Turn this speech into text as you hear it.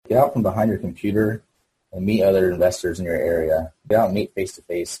Get out from behind your computer and meet other investors in your area. Get out and meet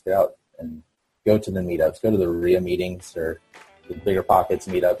face-to-face. Get out and go to the meetups. Go to the RIA meetings or the Bigger Pockets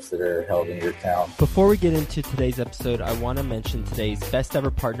meetups that are held in your town. Before we get into today's episode, I want to mention today's best ever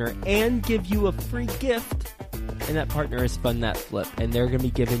partner and give you a free gift. And that partner is Fund That Flip. And they're going to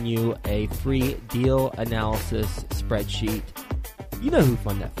be giving you a free deal analysis spreadsheet. You know who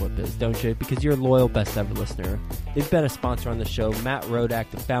Fund That Flip is, don't you? Because you're a loyal best ever listener. They've been a sponsor on the show. Matt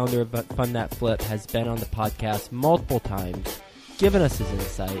Rodak, the founder of Fund That Flip, has been on the podcast multiple times, given us his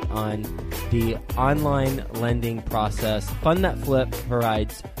insight on the online lending process. Fund That Flip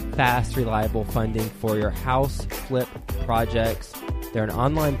provides fast, reliable funding for your house flip projects. They're an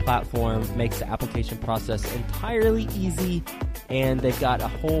online platform, makes the application process entirely easy, and they've got a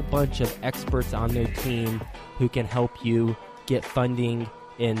whole bunch of experts on their team who can help you get funding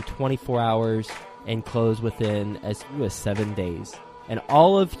in 24 hours and close within as few as 7 days. And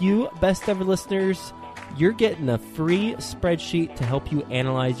all of you best ever listeners, you're getting a free spreadsheet to help you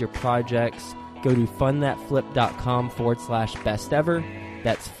analyze your projects. Go to fundthatflip.com/best ever.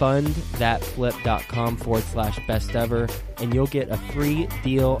 That's fundthatflip.com/best ever. And you'll get a free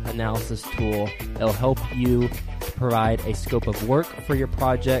deal analysis tool that'll help you provide a scope of work for your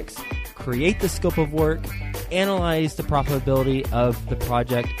projects, create the scope of work, analyze the profitability of the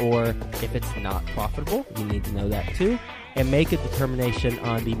project, or if it's not profitable, you need to know that too, and make a determination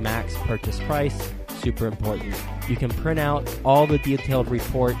on the max purchase price. Super important. You can print out all the detailed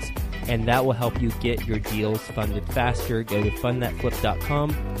reports, and that will help you get your deals funded faster. Go to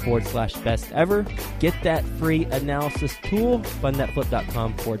fundthatflip.com/best ever. Get that free analysis tool,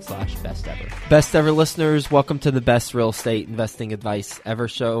 fundthatflip.com/best ever. Best ever listeners, welcome to the best real estate investing advice ever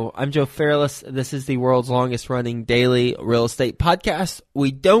show. I'm Joe Fairless. This is the world's longest running daily real estate podcast.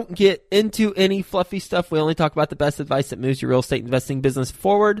 We don't get into any fluffy stuff. We only talk about the best advice that moves your real estate investing business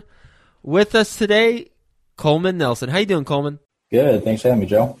forward. With us today, Coleman Nelson. How you doing, Coleman? Good. Thanks for having me,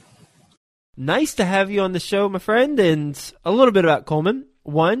 Joe. Nice to have you on the show, my friend. And a little bit about Coleman.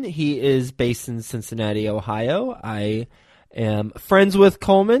 One, he is based in Cincinnati, Ohio. I am friends with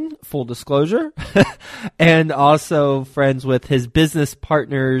Coleman, full disclosure, and also friends with his business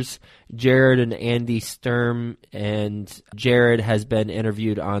partners, Jared and Andy Sturm. And Jared has been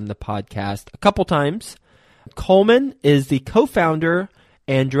interviewed on the podcast a couple times. Coleman is the co-founder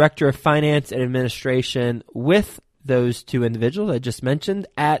and director of finance and administration with those two individuals I just mentioned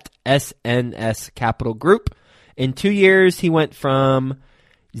at SNS Capital Group. In 2 years, he went from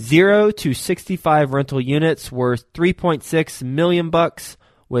 0 to 65 rental units worth $3.6 million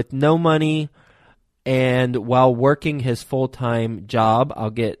with no money, and while working his full-time job. I'll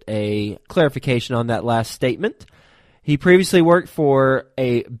get a clarification on that last statement. He previously worked for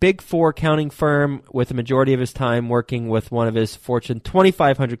a Big Four accounting firm, with the majority of his time working with one of his Fortune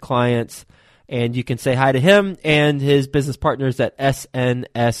 2500 clients. And you can say hi to him and his business partners at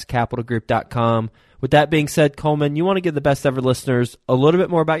snscapitalgroup.com. With that being said, Coleman, you want to give the best ever listeners a little bit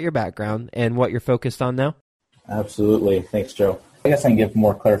more about your background and what you're focused on now? Absolutely. Thanks, Joe. I guess I can give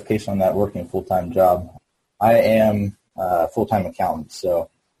more clarification on that working a full-time job. I am a full-time accountant, so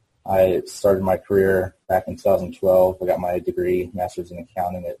I started my career back in 2012. I got my degree, master's in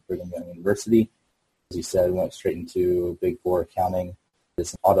accounting at Brigham Young University. As you said, went straight into Big Four accounting. Did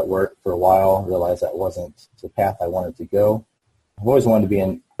some audit work for a while, realized that wasn't the path I wanted to go. I've always wanted to be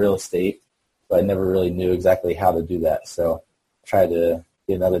in real estate, but I never really knew exactly how to do that. So I tried to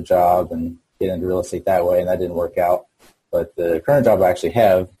get another job and get into real estate that way, and that didn't work out. But the current job I actually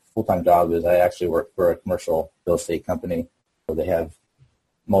have, full-time job, is I actually work for a commercial real estate company where they have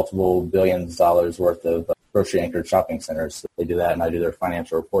multiple billions of dollars worth of grocery-anchored shopping centers. So they do that, and I do their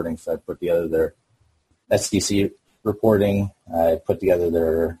financial reporting. So I put together their SEC reporting. I put together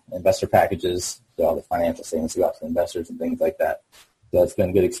their investor packages, so all the financial statements go out to investors and things like that. So that's been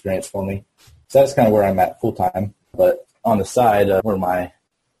a good experience for me. So that's kind of where I'm at full-time. But on the side, where my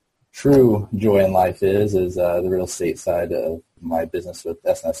true joy in life is the real estate side of my business with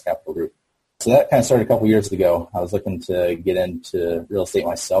SNS Capital Group. So that kind of started a couple years ago. I was looking to get into real estate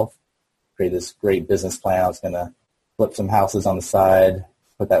myself, create this great business plan. I was going to flip some houses on the side,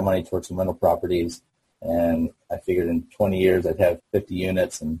 put that money towards some rental properties, and I figured in 20 years I'd have 50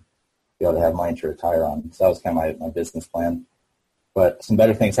 units and be able to have mine to retire on. So that was kind of my business plan. But some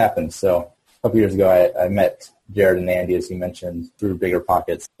better things happened. So a couple years ago I met Jared and Andy, as you mentioned, through Bigger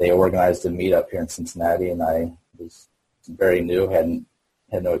Pockets. They organized a meetup here in Cincinnati, and I was very new, had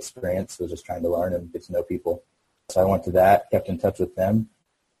no experience, was just trying to learn and get to know people. So I went to that, kept in touch with them.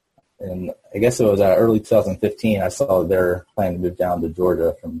 And I guess it was early 2015, I saw their plan to move down to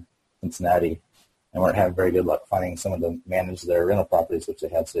Georgia from Cincinnati. and weren't having very good luck finding someone to manage their rental properties, which they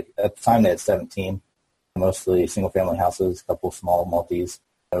had. So at the time, they had 17, mostly single-family houses, a couple small multis,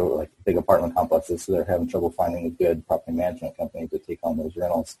 like big apartment complexes. So they're having trouble finding a good property management company to take on those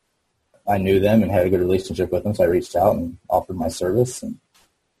rentals. I knew them and had a good relationship with them, so I reached out and offered my service. And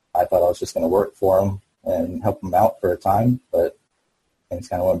I thought I was just going to work for them and help them out for a time, but things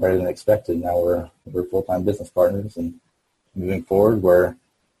kind of went better than expected. Now we're full-time business partners, and moving forward, we're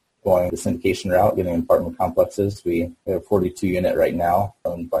going the syndication route, getting apartment complexes. We have a 42-unit right now,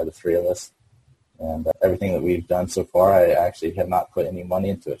 owned by the three of us. And everything that we've done so far, I actually have not put any money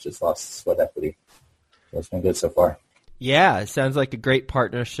into it, just lost sweat equity. So it's been good so far. Yeah, it sounds like a great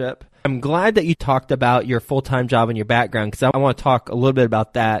partnership. I'm glad that you talked about your full-time job and your background, because I want to talk a little bit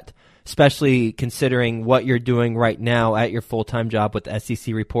about that, especially considering what you're doing right now at your full-time job with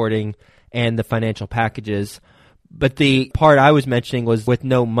SEC reporting and the financial packages. But the part I was mentioning was with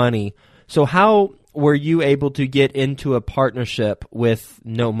no money. So how were you able to get into a partnership with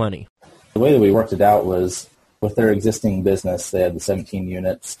no money? The way that we worked it out was with their existing business, they had the 17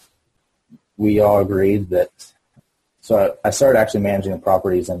 units. We all agreed that, so I started actually managing the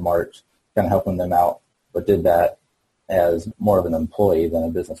properties in March, kind of helping them out, but did that as more of an employee than a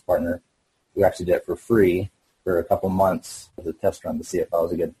business partner. We actually did it for free for a couple months as a test run to see if I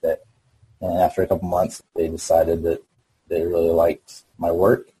was a good fit. And after a couple months, they decided that they really liked my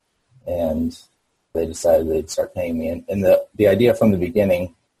work, and they decided they'd start paying me. And the idea from the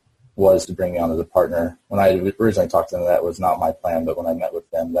beginning was to bring me on as a partner. When I originally talked to them, that was not my plan, but when I met with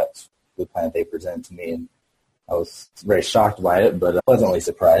them, that's the plan they presented to me. And I was very shocked by it, but pleasantly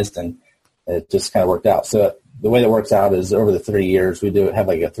surprised, and it just kind of worked out. So the way that works out is over the 3 years, we have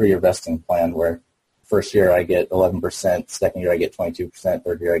like a 3-year vesting plan where first year I get 11%, second year I get 22%,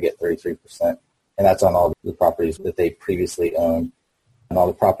 third year I get 33%. And that's on all the properties that they previously owned. And all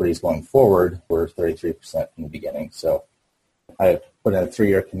the properties going forward were 33% from the beginning. So I put in a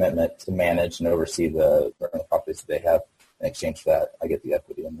 3-year commitment to manage and oversee the properties that they have. In exchange for that, I get the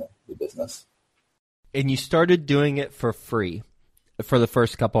equity in the business. And you started doing it for free for the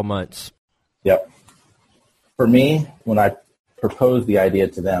first couple months. Yep. For me, when I proposed the idea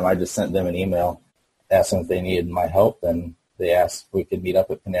to them, I just sent them an email, asked them if they needed my help, and they asked if we could meet up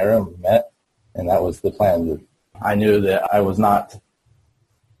at Panera, and we met, and that was the plan. I knew that I was not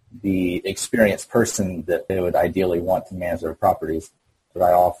the experienced person that they would ideally want to manage their properties, but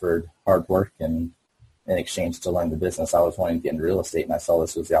I offered hard work and in exchange to learn the business. I was wanting to get into real estate, and I saw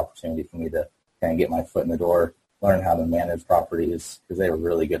this was the opportunity for me to kind of get my foot in the door, learn how to manage properties, because they were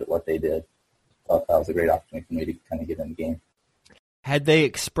really good at what they did. I thought that was a great opportunity for me to kind of get in the game. Had they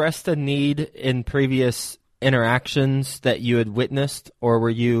expressed a need in previous interactions that you had witnessed, or were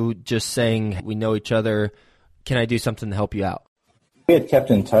you just saying, we know each other, can I do something to help you out? We had kept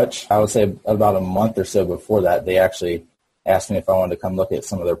in touch. I would say about a month or so before that, they actually asked me if I wanted to come look at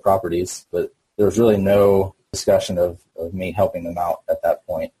some of their properties, but there was really no discussion of me helping them out at that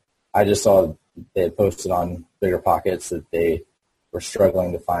point. I just saw they had posted on Bigger Pockets that they were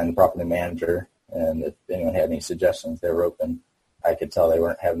struggling to find a property manager, and if anyone had any suggestions, they were open. I could tell they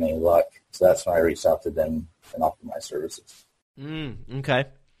weren't having any luck, so that's when I reached out to them and offered my services. Okay.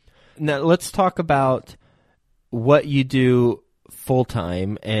 Now let's talk about what you do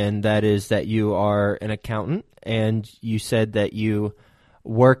full-time, and that is that you are an accountant, and you said that you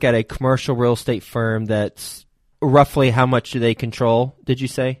work at a commercial real estate firm that's roughly how much do they control, did you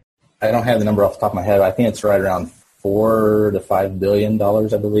say? I don't have the number off the top of my head. I think it's right around $4 to $5 billion,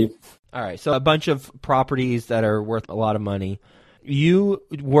 I believe. All right, so a bunch of properties that are worth a lot of money. You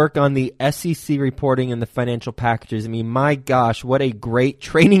work on the SEC reporting and the financial packages. I mean, my gosh, what a great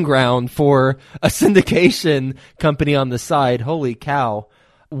training ground for a syndication company on the side. Holy cow.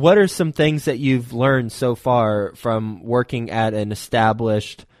 What are some things that you've learned so far from working at an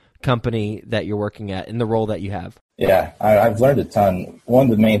established company that you're working at in the role that you have? Yeah, I've learned a ton. One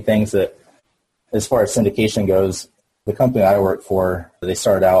of the main things that, as far as syndication goes, the company I work for, they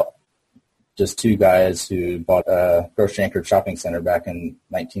started out just two guys who bought a grocery-anchored shopping center back in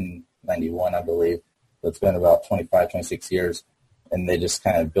 1991, I believe. So it's been about 25, 26 years, and they just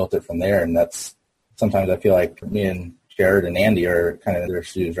kind of built it from there. And that's sometimes I feel like me and Jared and Andy are kind of in their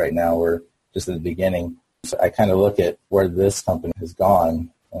shoes right now. We're just at the beginning. So I kind of look at where this company has gone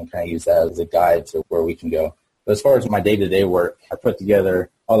and kind of use that as a guide to where we can go. But as far as my day-to-day work, I put together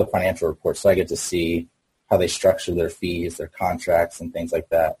all the financial reports, so I get to see how they structure their fees, their contracts, and things like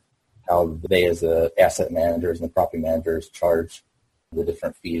that, how they as the asset managers and the property managers charge the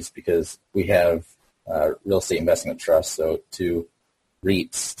different fees, because we have real estate investment trusts, so two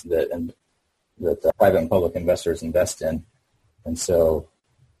REITs that private and public investors invest in. And so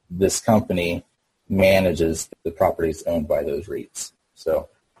this company manages the properties owned by those REITs. So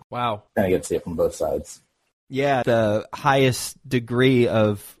wow, kind of get to see it from both sides. Yeah, the highest degree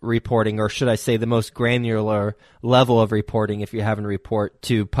of reporting, or should I say the most granular level of reporting if you haven't report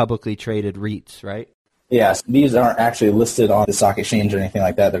to publicly traded REITs, right? Yes, these aren't actually listed on the stock exchange or anything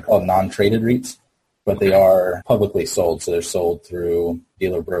like that. They're called non-traded REITs, but they are publicly sold. So they're sold through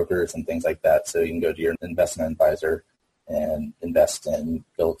dealer brokers and things like that. So you can go to your investment advisor and invest in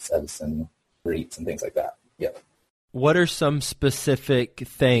Phillips Edison REITs and things like that. Yep. What are some specific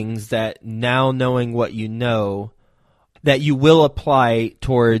things that, now knowing what you know, that you will apply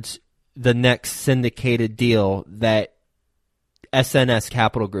towards the next syndicated deal that SNS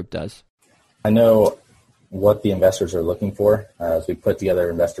Capital Group does? I know what the investors are looking for as we put together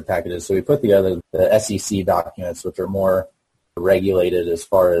investor packages. So we put together the SEC documents, which are more regulated as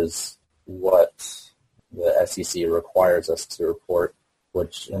far as what the SEC requires us to report,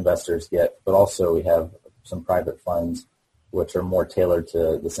 which investors get. But also we have some private funds, which are more tailored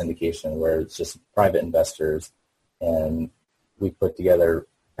to the syndication, where it's just private investors. And we put together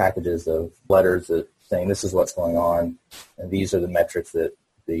packages of letters that saying this is what's going on, and these are the metrics that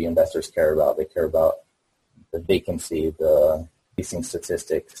the investors care about. They care about the vacancy, the leasing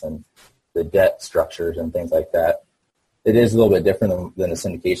statistics, and the debt structures and things like that. It is a little bit different than a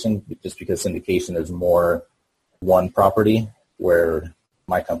syndication, just because syndication is more one property, where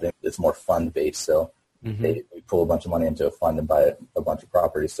my company is more fund-based. So we pull a bunch of money into a fund and buy a bunch of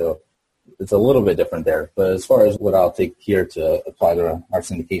properties. So it's a little bit different there. But as far as what I'll take here to apply to our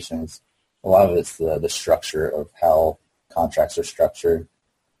syndications, a lot of it's the structure of how contracts are structured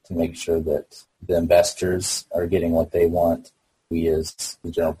to make sure that the investors are getting what they want. We as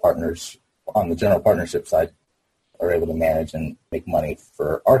the general partners on the general partnership side are able to manage and make money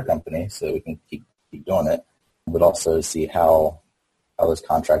for our company so that we can keep doing it, but also see how those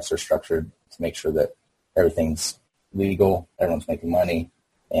contracts are structured to make sure that everything's legal, everyone's making money,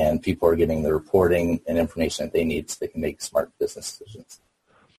 and people are getting the reporting and information that they need so they can make smart business decisions.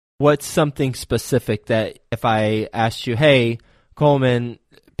 What's something specific that if I asked you, hey, Coleman,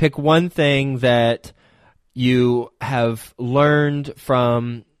 pick one thing that you have learned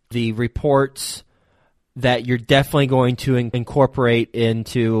from the reports that you're definitely going to incorporate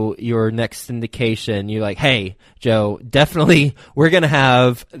into your next syndication. You're like, hey, Joe, definitely we're going to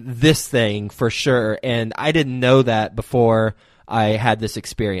have this thing for sure. And I didn't know that before I had this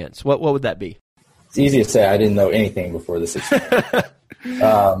experience. What would that be? It's easy to say I didn't know anything before this experience.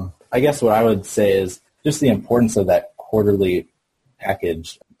 I guess what I would say is just the importance of that quarterly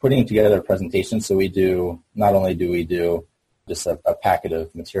package, putting together a presentation. So not only do we do just a packet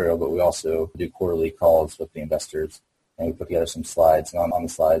of material, but we also do quarterly calls with the investors, and we put together some slides. And on the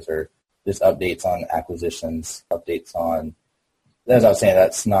slides are just updates on acquisitions, updates on, as I was saying,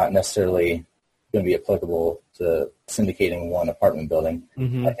 that's not necessarily going to be applicable to syndicating one apartment building.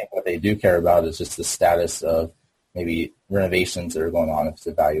 I think what they do care about is just the status of maybe renovations that are going on, if it's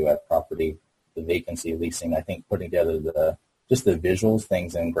a value-add property, the vacancy, leasing. I think putting together the visuals,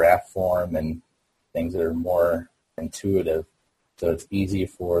 things in graph form and things that are more intuitive, so it's easy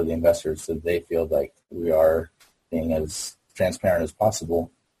for the investors so they feel like we are being as transparent as possible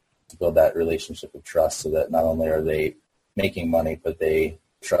to build that relationship of trust, so that not only are they making money, but they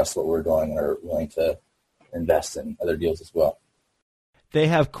trust what we're doing and are willing to invest in other deals as well. They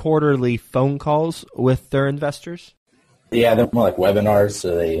have quarterly phone calls with their investors? Yeah, they're more like webinars,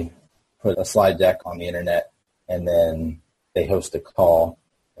 so they put a slide deck on the internet, and then they host a call,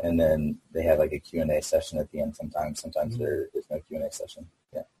 and then they have like a Q&A session at the end sometimes. Sometimes there is no Q&A session.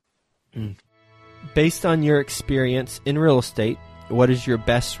 Yeah. Based on your experience in real estate, what is your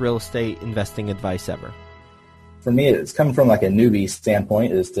best real estate investing advice ever? For me, it's coming from like a newbie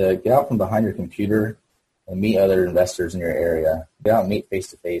standpoint, is to get out from behind your computer and meet other investors in your area. Get out and meet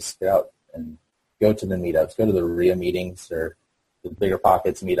face-to-face. Get out and go to the meetups. Go to the RIA meetings or the Bigger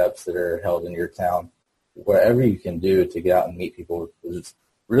Pockets meetups that are held in your town. Wherever you can do to get out and meet people.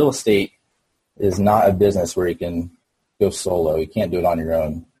 Real estate is not a business where you can go solo. You can't do it on your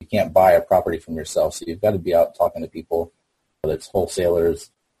own. You can't buy a property from yourself. So you've got to be out talking to people, whether it's wholesalers,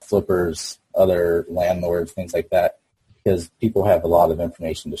 flippers, other landlords, things like that, because people have a lot of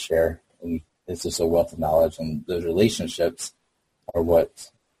information to share. And it's just a wealth of knowledge, and those relationships are what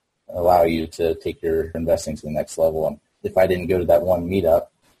allow you to take your investing to the next level. And if I didn't go to that one meetup,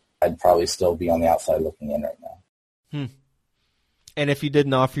 I'd probably still be on the outside looking in right now. And if you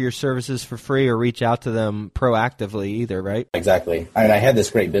didn't offer your services for free or reach out to them proactively either, right? Exactly. I mean, I had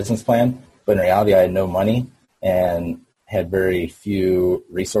this great business plan, but in reality, I had no money and had very few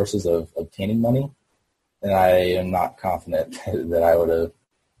resources of obtaining money. And I am not confident that I would have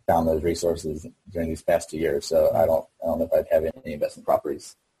found those resources during these past 2 years. So I don't know if I'd have any investment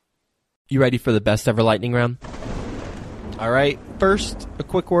properties. You ready for the best ever lightning round? All right. First, a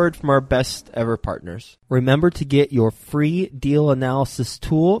quick word from our best ever partners. Remember to get your free deal analysis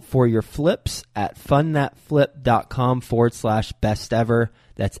tool for your flips at fundthatflip.com/best ever.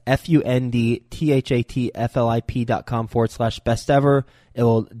 That's fundthatflip.com/best ever. It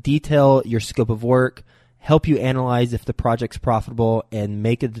will detail your scope of work, help you analyze if the project's profitable, and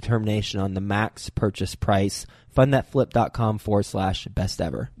make a determination on the max purchase price. fundthatflip.com/best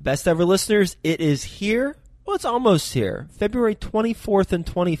ever. Best ever listeners, it is here. Well, it's almost here. February 24th and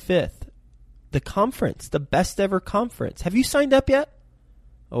 25th. The conference, the best ever conference. Have you signed up yet?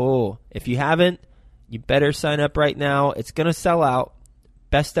 Oh, if you haven't, you better sign up right now. It's going to sell out.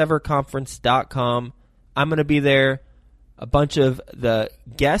 besteverconference.com. I'm going to be there. A bunch of the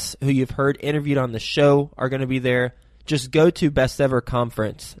guests who you've heard interviewed on the show are going to be there. Just go to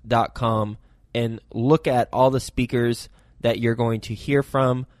besteverconference.com and look at all the speakers that you're going to hear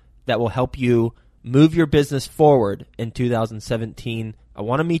from that will help you move your business forward in 2017. I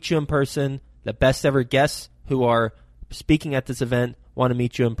want to meet you in person. The best ever guests who are speaking at this event want to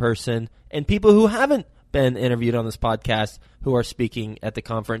meet you in person. And people who haven't been interviewed on this podcast who are speaking at the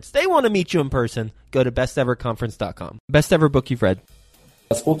conference, they want to meet you in person. Go to besteverconference.com. Best ever book you've read?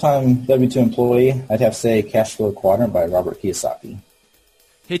 As a full-time W-2 employee, I'd have to say Cash Flow Quadrant by Robert Kiyosaki.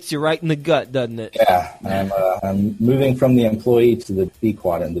 Hits you right in the gut, doesn't it? Yeah, I'm moving from the employee to the B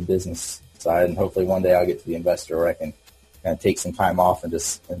quadrant, the business side, and hopefully one day I'll get to the investor where I can kind of take some time off and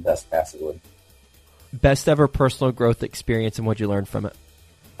just invest passively. Best ever personal growth experience and what you learned from it?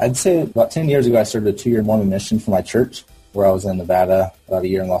 I'd say about 10 years ago, I started a 2-year Mormon mission for my church, where I was in Nevada, about a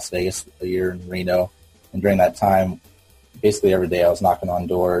year in Las Vegas, a year in Reno. And during that time, basically every day I was knocking on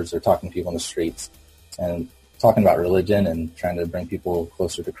doors or talking to people in the streets and talking about religion and trying to bring people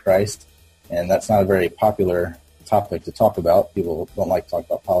closer to Christ. And that's not a very popular topic to talk about. People don't like to talk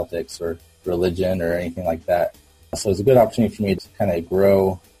about politics or religion or anything like that. So it's a good opportunity for me to kind of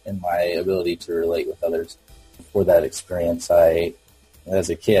grow in my ability to relate with others. For that experience, as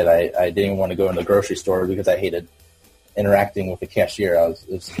a kid, I didn't even want to go in the grocery store because I hated interacting with the cashier. It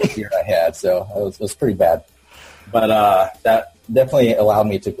was the fear I had, so it was pretty bad. But that definitely allowed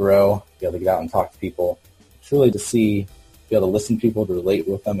me to grow, be able to get out and talk to people, truly to be able to listen to people, to relate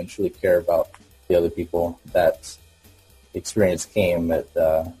with them, and truly care about the other people. That experience came that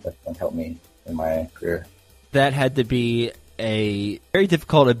helped me in my career. That had to be a very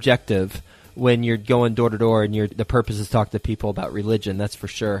difficult objective when you're going door to door and the purpose is to talk to people about religion, that's for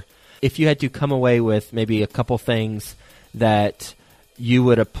sure. If you had to come away with maybe a couple things that you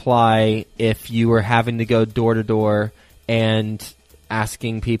would apply if you were having to go door to door and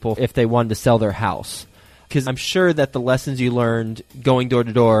asking people if they wanted to sell their house. Because I'm sure that the lessons you learned going door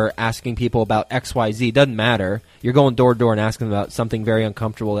to door, asking people about XYZ, doesn't matter. You're going door to door and asking them about something very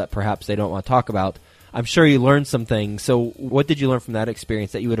uncomfortable that perhaps they don't want to talk about. I'm sure you learned some things. So what did you learn from that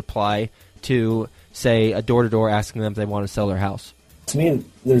experience that you would apply to, say, a door to door asking them if they want to sell their house? To me,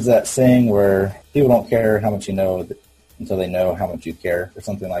 there's that saying where people don't care how much you know until they know how much you care, or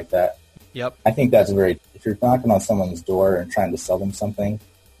something like that. Yep. I think that's if you're knocking on someone's door and trying to sell them something,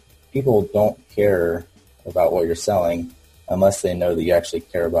 people don't care about what you're selling unless they know that you actually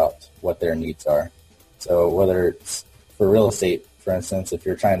care about what their needs are. So whether it's for real estate, for instance, if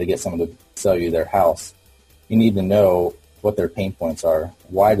you're trying to get someone to sell you their house, you need to know what their pain points are.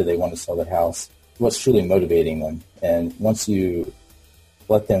 Why do they want to sell their house? What's truly motivating them? And once you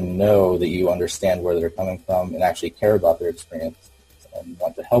let them know that you understand where they're coming from and actually care about their experience and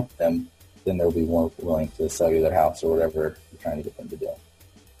want to help them, then they'll be more willing to sell you their house or whatever you're trying to get them to do.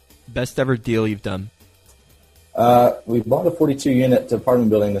 Best ever deal you've done? We bought a 42-unit apartment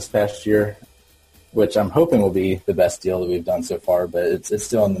building this past year, which I'm hoping will be the best deal that we've done so far, but it's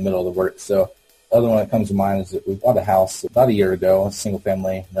still in the middle of the work. So the other one that comes to mind is that we bought a house about a year ago, a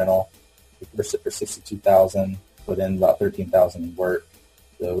single-family rental. We purchased it for $62,000, put in about $13,000 in work,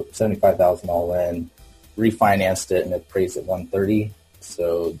 so $75,000 all in. Refinanced it, and it appraised at $130,000.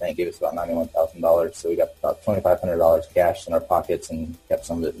 So the bank gave us about $91,000. So we got about $2,500 cash in our pockets and kept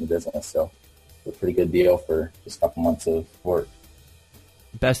some of it in the business. So it's a pretty good deal for just a couple months of work.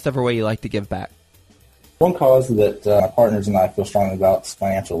 Best ever way you like to give back? One cause that my partners and I feel strongly about is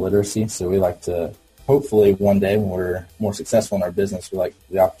financial literacy. So we like to, hopefully one day when we're more successful in our business, we like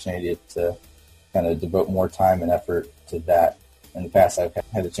the opportunity to kind of devote more time and effort to that. In the past, I've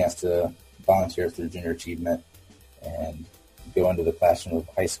had a chance to volunteer through Junior Achievement and go into the classroom of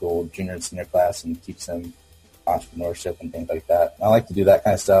high school, junior and senior class, and teach them entrepreneurship and things like that. I like to do that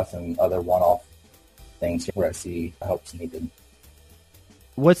kind of stuff and other one-off things where I see help's needed.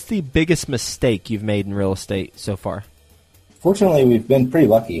 What's the biggest mistake you've made in real estate so far? Fortunately, we've been pretty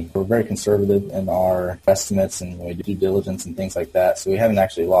lucky. We're very conservative in our estimates and we do due diligence and things like that. So we haven't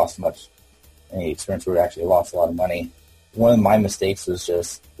actually lost any experience where we actually lost a lot of money. One of my mistakes was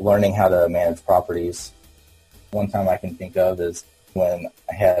just learning how to manage properties. One time I can think of is when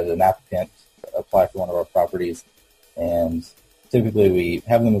I had an applicant apply for one of our properties, and typically we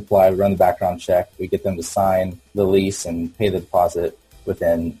have them apply, we run the background check, we get them to sign the lease and pay the deposit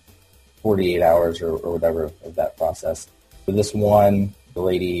within 48 hours or whatever of that process. For this one, the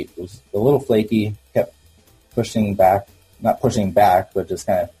lady was a little flaky, kept not pushing back, but just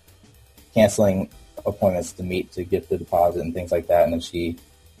kind of canceling appointments to meet to get the deposit and things like that. And then she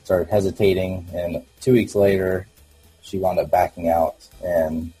started hesitating, and 2 weeks later, she wound up backing out,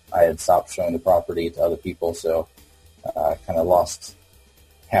 and I had stopped showing the property to other people, so I kind of lost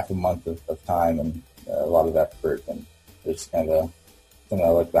half a month of time and a lot of effort, and it's kind of something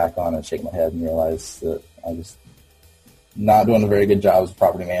I look back on and shake my head and realize that I was not doing a very good job as a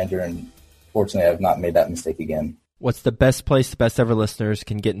property manager, and fortunately I've not made that mistake again. What's the best place the Best Ever listeners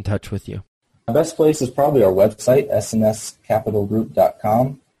can get in touch with you? The best place is probably our website,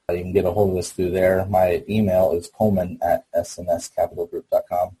 snscapitalgroup.com. You can get a hold of us through there. My email is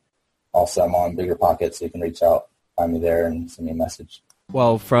coleman@snscapitalgroup.com. Also, I'm on BiggerPockets, so you can reach out, find me there, and send me a message.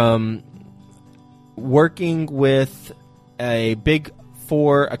 Well, from working with a Big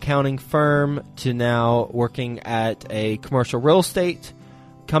Four accounting firm to now working at a commercial real estate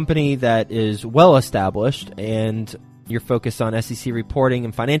company that is well established, and you're focused on SEC reporting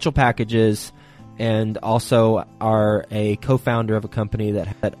and financial packages, and also are a co-founder of a company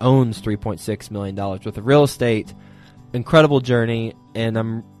that owns $3.6 million worth of real estate. Incredible journey, and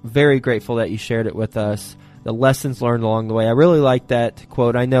I'm very grateful that you shared it with us. The lessons learned along the way. I really like that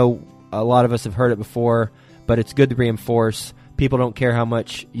quote. I know a lot of us have heard it before, but it's good to reinforce. People don't care how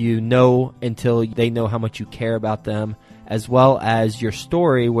much you know until they know how much you care about them, as well as your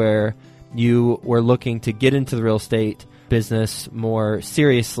story where you were looking to get into the real estate business more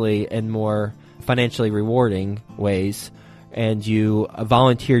seriously and more financially rewarding ways, and you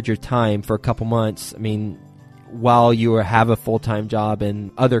volunteered your time for a couple months, while you have a full-time job and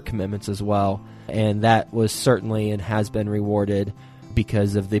other commitments as well, and that was certainly and has been rewarded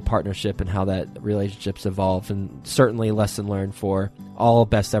because of the partnership and how that relationship's evolved, and certainly a lesson learned for all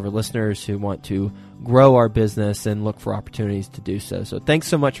Best Ever listeners who want to grow our business and look for opportunities to do so. So thanks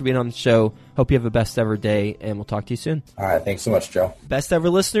so much for being on the show. Hope you have a best ever day, and we'll talk to you soon. All right. Thanks so much, Joe. Best Ever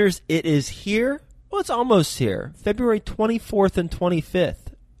listeners, it is here. Well, it's almost here. February 24th and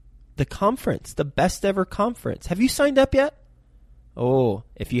 25th. The conference, the Best Ever Conference. Have you signed up yet? Oh,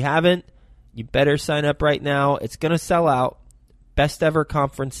 if you haven't, you better sign up right now. It's going to sell out.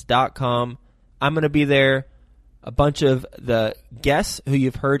 besteverconference.com. I'm going to be there. A bunch of the guests who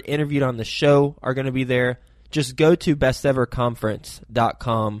you've heard interviewed on the show are going to be there. Just go to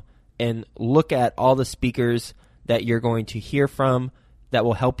besteverconference.com and look at all the speakers that you're going to hear from that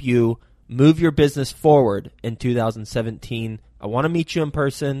will help you move your business forward in 2017. I want to meet you in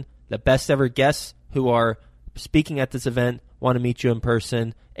person. The best ever guests who are speaking at this event want to meet you in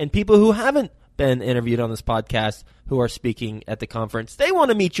person. And people who haven't been interviewed on this podcast who are speaking at the conference, they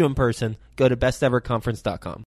want to meet you in person. Go to besteverconference.com.